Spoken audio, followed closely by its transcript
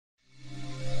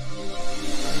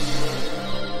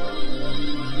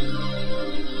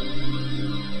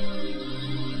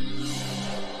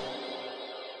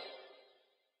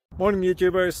Morning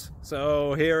YouTubers.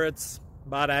 So here it's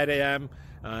about 8 a.m.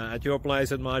 At your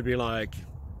place it might be like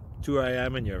 2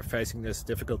 a.m. and you're facing this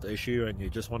difficult issue and you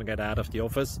just want to get out of the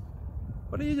office.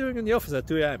 What are you doing in the office at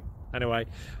 2 a.m.? Anyway,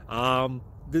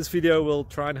 this video will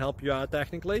try and help you out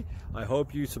technically. I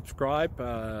hope you subscribe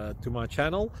to my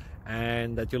channel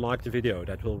and that you like the video.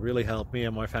 That will really help me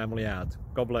and my family out.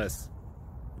 God bless.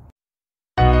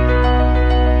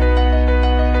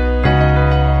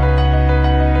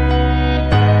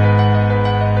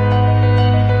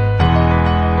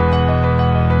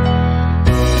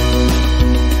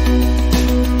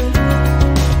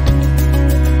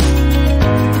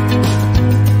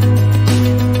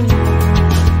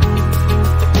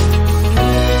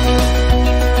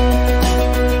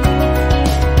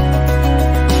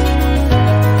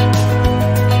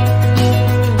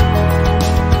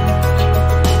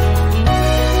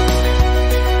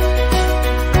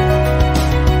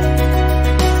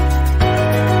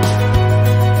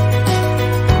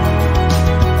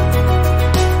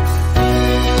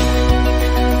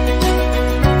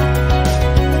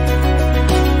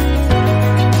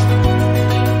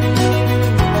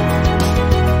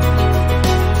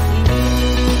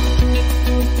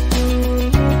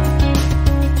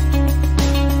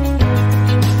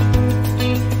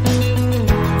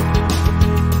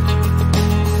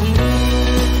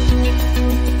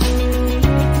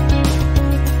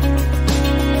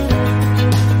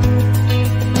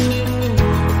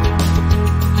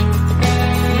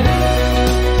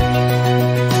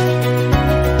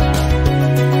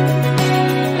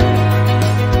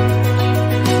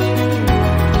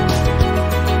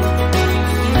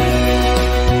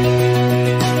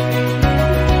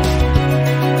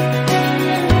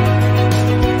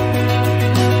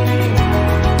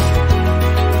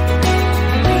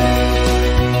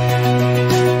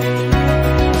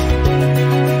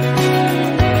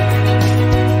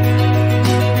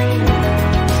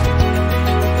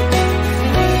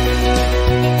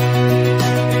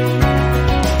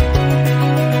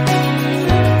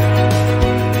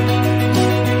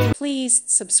 Please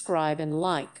subscribe and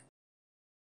like.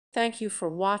 Thank you for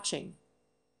watching.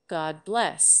 God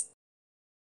bless.